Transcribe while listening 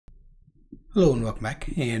Hello and welcome back,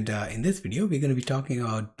 and in this video we're going to be talking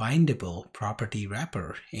about Bindable property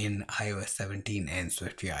wrapper in iOS 17 and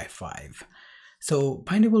SwiftUI 5. So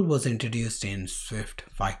Bindable was introduced in Swift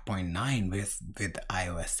 5.9 with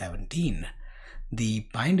iOS 17. The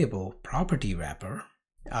Bindable property wrapper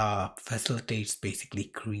facilitates basically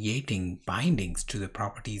creating bindings to the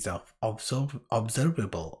properties of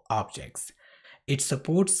observable objects. It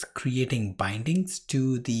supports creating bindings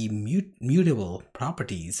to the mutable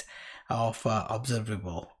properties of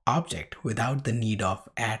observable object without the need of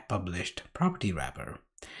add published property wrapper.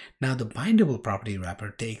 Now the bindable property wrapper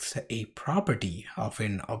takes a property of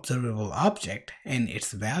an observable object and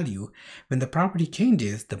its value. When the property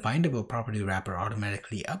changes, the bindable property wrapper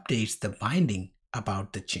automatically updates the binding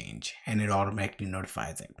about the change and it automatically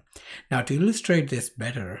notifies it. Now to illustrate this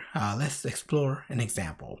better, let's explore an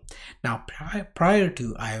example. Now prior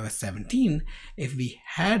to iOS 17, if we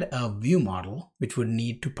had a view model which would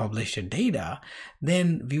need to publish a data,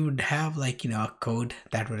 then we would have a code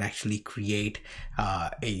that would actually create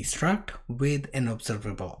a struct with an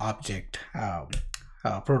observable object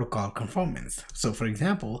protocol conformance. So for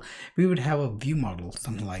example, we would have a view model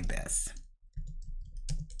something like this.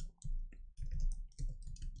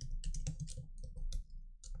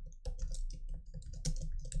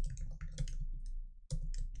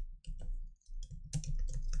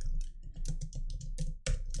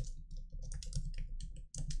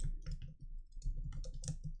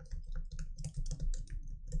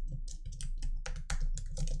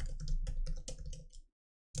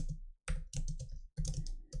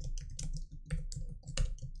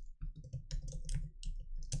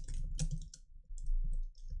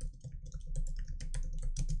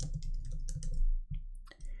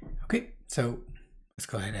 Okay, so let's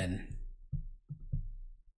go ahead and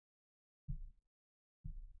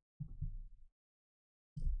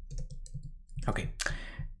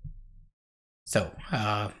so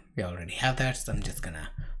we already have that, so I'm just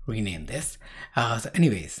gonna rename this.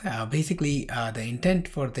 Basically the intent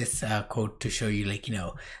for this code to show you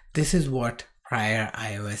this is what prior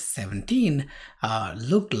iOS 17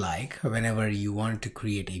 looked like whenever you wanted to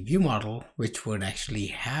create a view model which would actually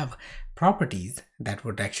have properties that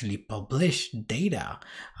would actually publish data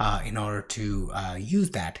in order to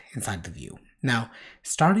use that inside the view. Now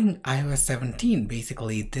starting iOS 17,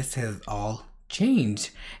 basically this has all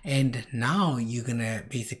changed, and now you're gonna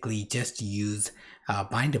basically just use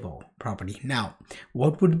bindable property. Now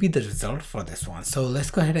what would be the result for this one? So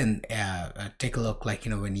let's go ahead and take a look,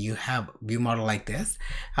 when you have view model like this,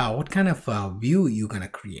 what kind of view you're gonna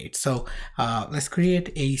create. So let's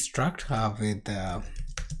create a struct with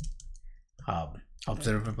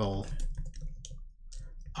observable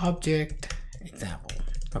object example.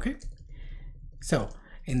 Okay, so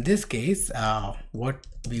in this case what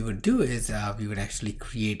we would do is we would actually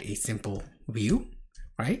create a simple view,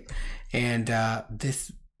 right? And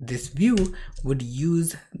this view would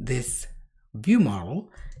use this view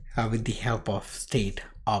model with the help of state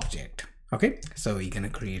object. Okay, so you're gonna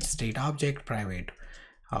create state object private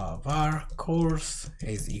var course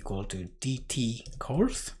is equal to dt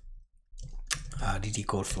course. dt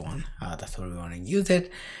course 1, that's what we want to use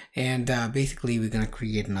it. And basically we're going to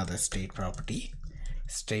create another state property,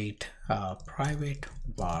 state private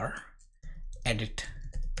var edit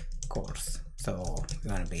course. So we're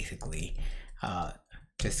going to basically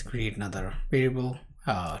just create another variable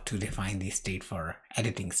to define the state for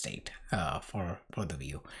editing state for the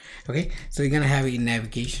view. Okay, so you're gonna have a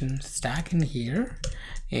navigation stack in here,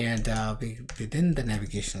 and within the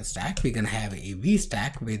navigation stack we're gonna have a v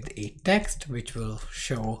stack with a text which will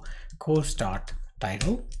show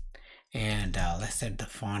course.title, and let's set the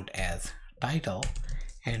font as title,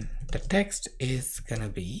 and the text is gonna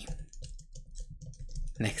be,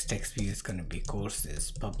 next text view is gonna be course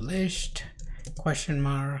is published ?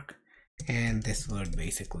 And this would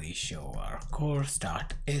basically show our course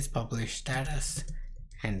dot is published status,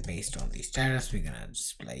 and based on the status we're gonna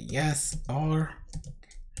display yes or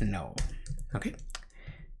no. Okay,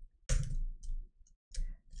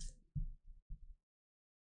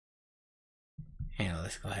 and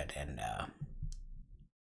let's go ahead and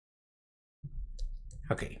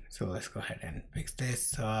okay, so let's go ahead and fix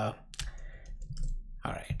this. All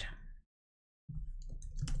right,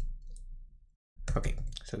 okay,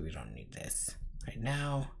 so we don't need this right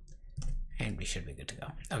now and we should be good to go.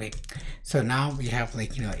 Okay, so now we have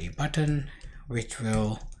a button which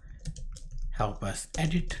will help us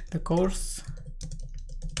edit the course.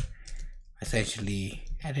 Essentially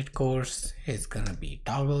edit course is gonna be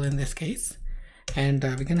toggle in this case, and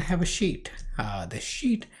we're gonna have a sheet. The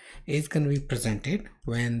sheet is gonna be presented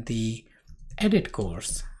when the edit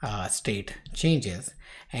course state changes,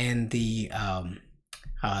 and the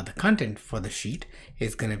content for the sheet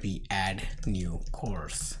is going to be add new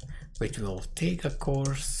course, which will take a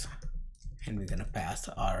course, and we're going to pass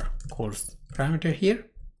our course parameter here,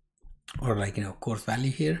 or course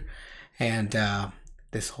value here, and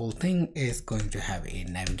this whole thing is going to have a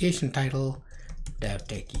navigation title,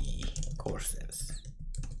 DevTechie courses.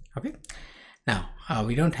 Okay, now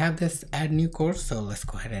we don't have this add new course, so let's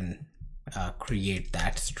go ahead and create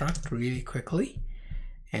that struct really quickly.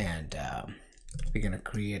 And we're going to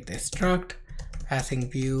create this struct passing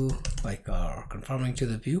view, or conforming to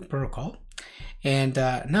the view protocol. And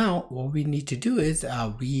now what we need to do is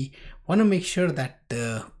we want to make sure that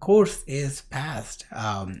the course is passed,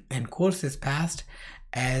 and course is passed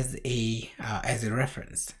as a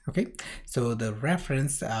reference. Okay, so the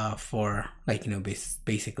reference for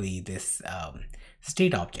basically this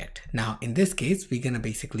state object. Now in this case, we're going to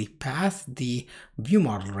basically pass the view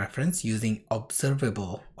model reference using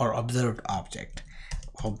observable or observed object.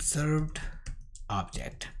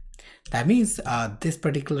 That means this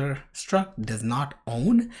particular struct does not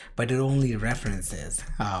own, but it only references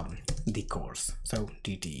the course. So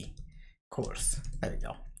dt course, there we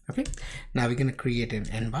go. Okay, now we're going to create an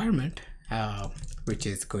environment which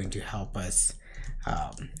is going to help us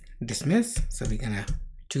dismiss. So we're going to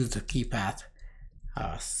choose the key path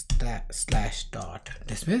 /.dismiss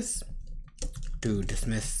to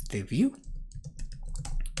dismiss the view.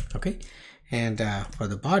 Okay, and for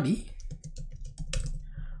the body,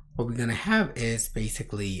 what we're going to have is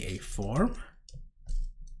basically a form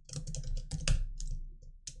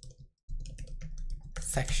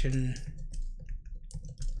section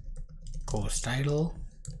course title,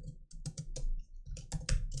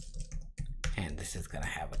 and this is going to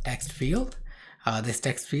have a text field. This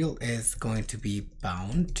text field is going to be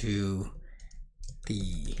bound to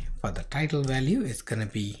for the title value, it's going to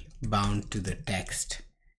be bound to the text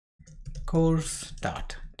course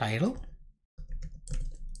dot title.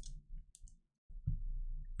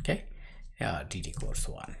 Okay, dt course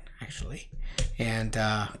 1 actually, and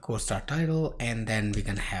course dot title, and then we're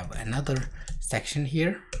going to have another section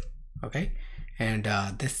here. Okay, and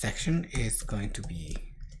this section is going to be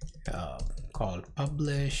called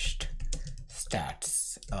published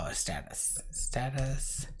status,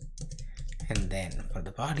 and then for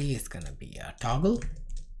the body it's going to be a toggle,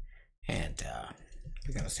 and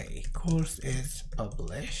we're going to say course is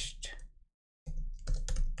published,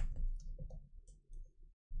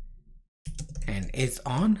 and is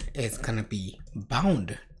on is going to be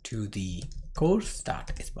bound to the course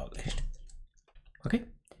dot is published. Okay,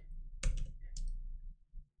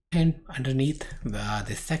 and underneath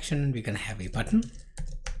this section we're going to have a button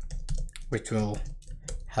which will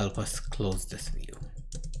help us close this view.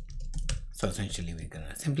 So essentially we're going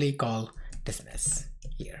to simply call dismiss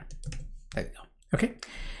here. There we go. Okay,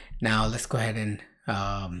 now let's go ahead and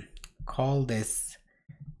call this,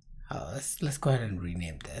 let's go ahead and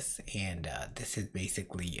rename this, and this is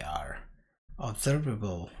basically our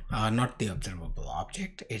observable, not the observable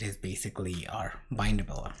object, it is basically our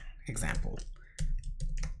bindable example.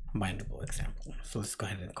 So let's go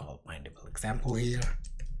ahead and call bindable example here.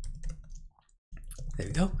 There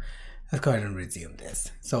we go. Let's go ahead and resume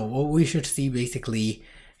this. So what we should see basically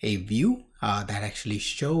a view that actually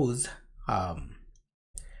shows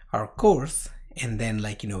our course, and then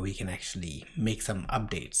we can actually make some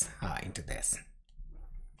updates into this,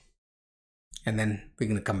 and then we're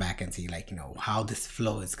going to come back and see how this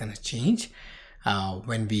flow is going to change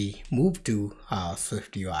when we move to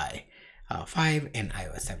SwiftUI 5 and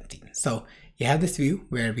iOS 17. So you have this view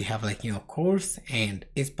where we have course and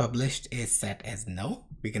is published is set as no.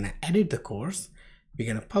 We're going to edit the course, we're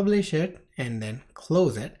going to publish it, and then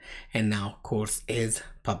close it, and now course is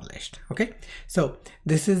published. Okay, so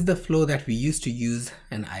this is the flow that we used to use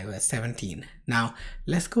in iOS 17. Now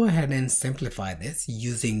let's go ahead and simplify this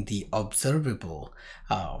using the observable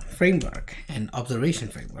framework and observation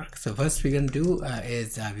framework. So first we're going to do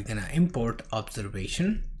is we're going to import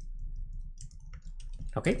observation.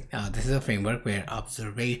 Okay, this is a framework where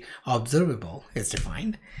observable is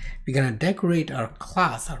defined. We're going to decorate our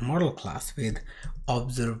class, our model class, with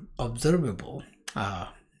observable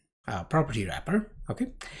property wrapper.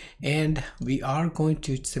 Okay, and we are going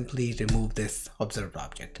to simply remove this observed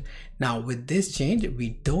object. Now with this change, we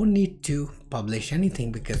don't need to publish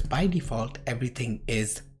anything because by default everything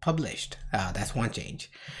is published. That's one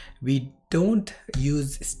change. We don't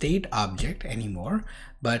use state object anymore,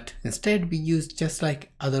 but instead we use just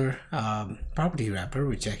like other property wrapper,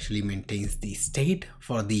 which actually maintains the state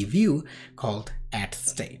for the view called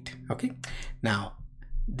 @state. Okay, now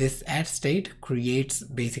this at state creates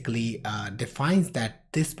basically defines that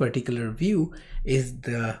this particular view is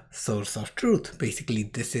the source of truth. Basically,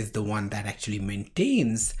 this is the one that actually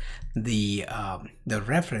maintains the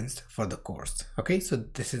reference for the course. Okay, so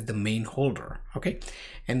this is the main holder. Okay,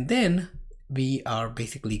 and then we are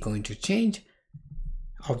basically going to change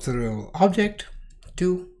observable object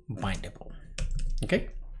to bindable. Okay,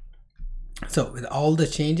 so with all the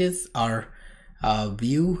changes, our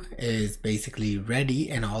view is basically ready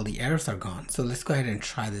and all the errors are gone. So let's go ahead and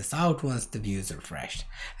try this out once the view is refreshed,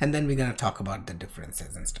 and then we're going to talk about the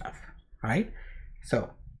differences and stuff. All right, so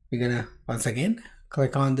we're gonna once again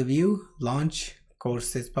click on the view, launch,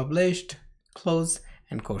 course is published, close,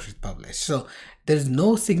 and course is published. So there's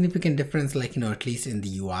no significant difference, like, at least in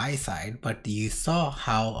the UI side, but you saw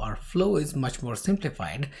how our flow is much more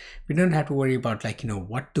simplified. We don't have to worry about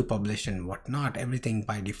what to publish and what not. Everything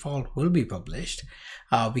by default will be published.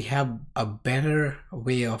 We have a better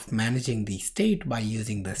way of managing the state by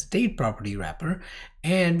using the state property wrapper,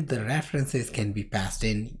 and the references can be passed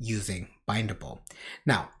in using Bindable.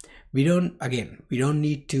 Now, we don't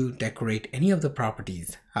need to decorate any of the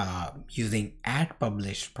properties using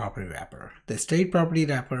 @published property wrapper. The state property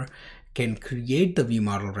wrapper can create the view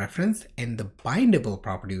model reference, and the bindable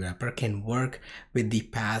property wrapper can work with the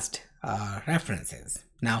past references.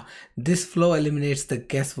 Now, this flow eliminates the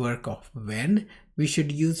guesswork of when we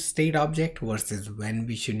should use state object versus when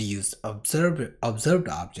we should use observed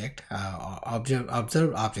object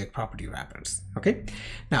observed object property wrappers. Okay,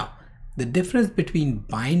 now the difference between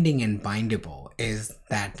binding and bindable is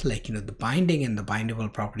that the binding and the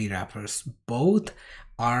bindable property wrappers both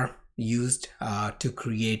are used to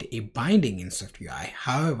create a binding in SwiftUI.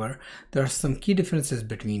 However, there are some key differences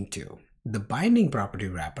between two. The binding property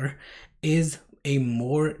wrapper is a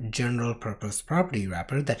more general purpose property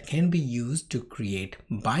wrapper that can be used to create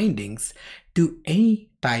bindings to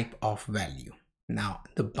any type of value. Now,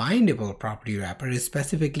 the bindable property wrapper is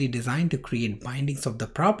specifically designed to create bindings of the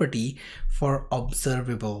property for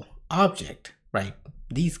observable object, right?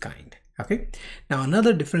 These kind. Okay. Now,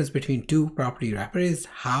 another difference between two property wrappers is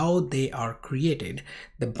how they are created.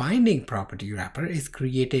 The binding property wrapper is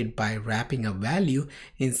created by wrapping a value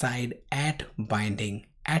inside @binding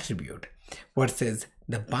attribute, versus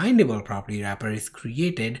the bindable property wrapper is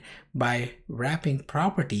created by wrapping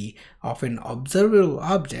property of an observable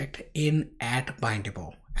object in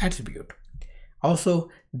 @bindable attribute. Also,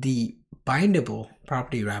 the bindable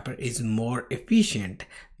property wrapper is more efficient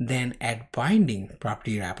than @binding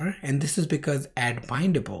property wrapper, and this is because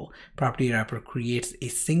 @bindable property wrapper creates a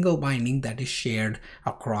single binding that is shared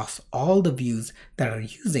across all the views that are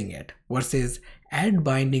using it, versus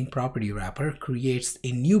 @binding property wrapper creates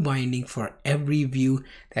a new binding for every view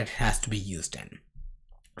that has to be used in.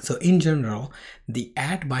 So in general, the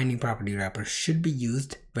 @binding property wrapper should be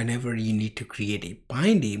used whenever you need to create a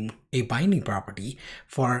binding property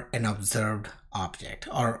for an observed object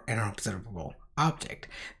or an observable object.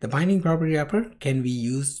 The binding property wrapper can be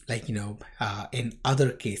used in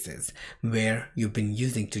other cases where you've been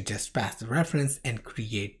using to just pass the reference and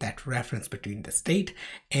create that reference between the state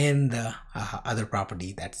and the other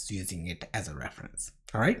property that's using it as a reference.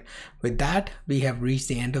 All right, with that, we have reached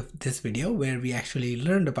the end of this video where we actually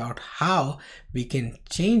learned about how we can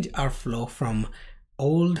change our flow from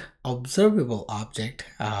old observable object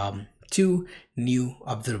to new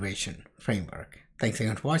observation framework. Thanks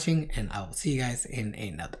again for watching, and I will see you guys in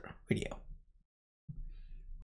another video.